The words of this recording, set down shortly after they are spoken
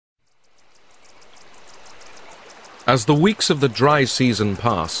As the weeks of the dry season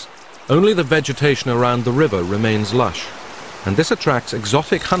pass, only the vegetation around the river remains lush, and this attracts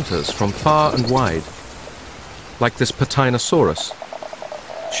exotic hunters from far and wide, like this Postosuchus.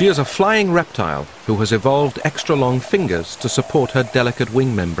 She is a flying reptile who has evolved extra long fingers to support her delicate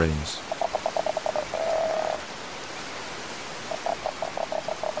wing membranes.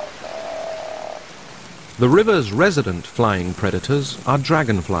 The river's resident flying predators are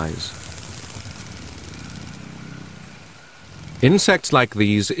dragonflies. Insects like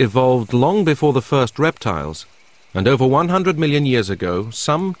these evolved long before the first reptiles, and over 100 million years ago,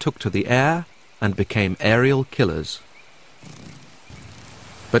 some took to the air and became aerial killers.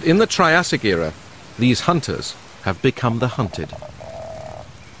 But in the Triassic era, these hunters have become the hunted.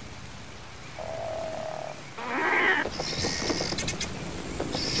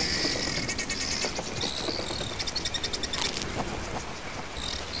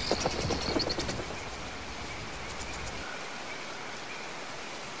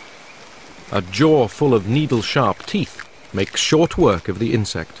 A jaw full of needle-sharp teeth makes short work of the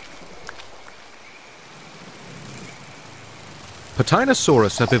insect.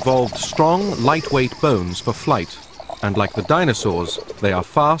 Dinosaurs have evolved strong, lightweight bones for flight, and like the dinosaurs, they are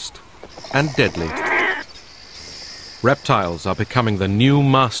fast and deadly. Reptiles are becoming the new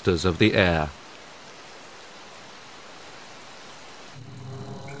masters of the air.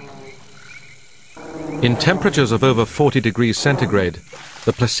 In temperatures of over 40 degrees centigrade,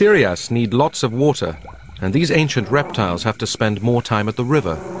 the Postosuchus need lots of water, and these ancient reptiles have to spend more time at the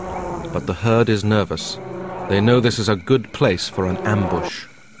river. But the herd is nervous. They know this is a good place for an ambush.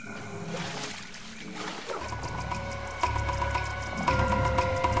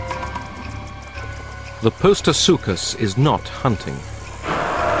 The Postosuchus is not hunting.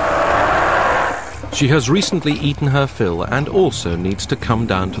 She has recently eaten her fill and also needs to come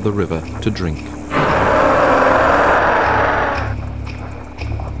down to the river to drink.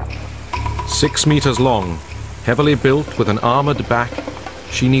 6 meters long, heavily built with an armored back,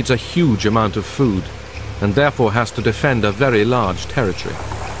 she needs a huge amount of food and therefore has to defend a very large territory.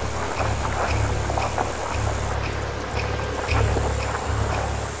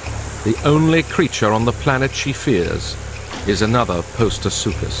 The only creature on the planet she fears is another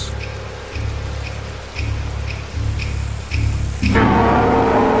Postosuchus.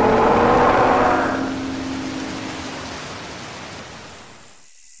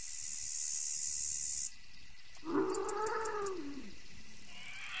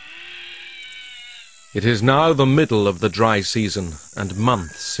 It is now the middle of the dry season, and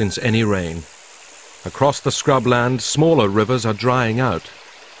months since any rain. Across the scrubland, smaller rivers are drying out.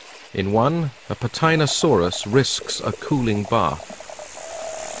 In one, a Postosuchus risks a cooling bath.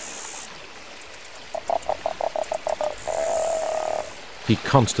 He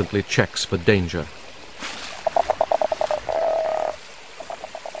constantly checks for danger.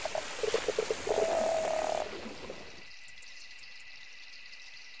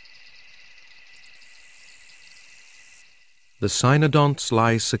 The cynodonts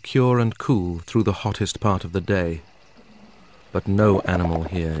lie secure and cool through the hottest part of the day, but no animal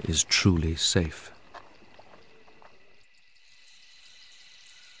here is truly safe.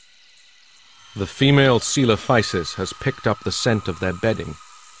 The female Coelophysis has picked up the scent of their bedding.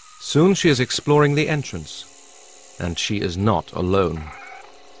 Soon she is exploring the entrance, and she is not alone.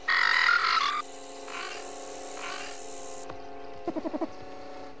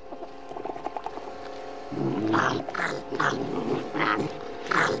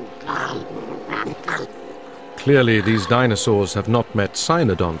 Clearly, these dinosaurs have not met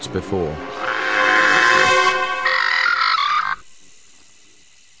cynodonts before.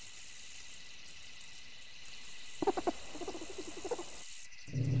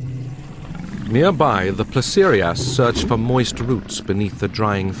 Nearby, the Postosuchus search for moist roots beneath the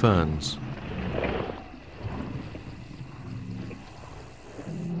drying ferns.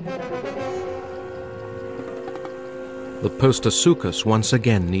 The Postosuchus once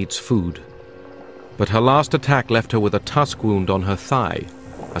again needs food, but her last attack left her with a tusk wound on her thigh,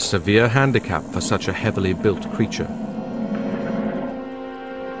 a severe handicap for such a heavily built creature.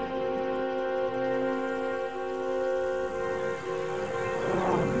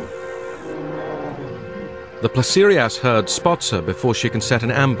 The Postosuchus herd spots her before she can set an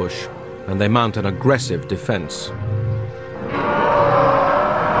ambush, and they mount an aggressive defense.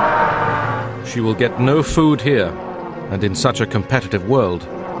 She will get no food here, and in such a competitive world,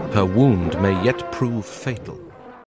 her wound may yet prove fatal.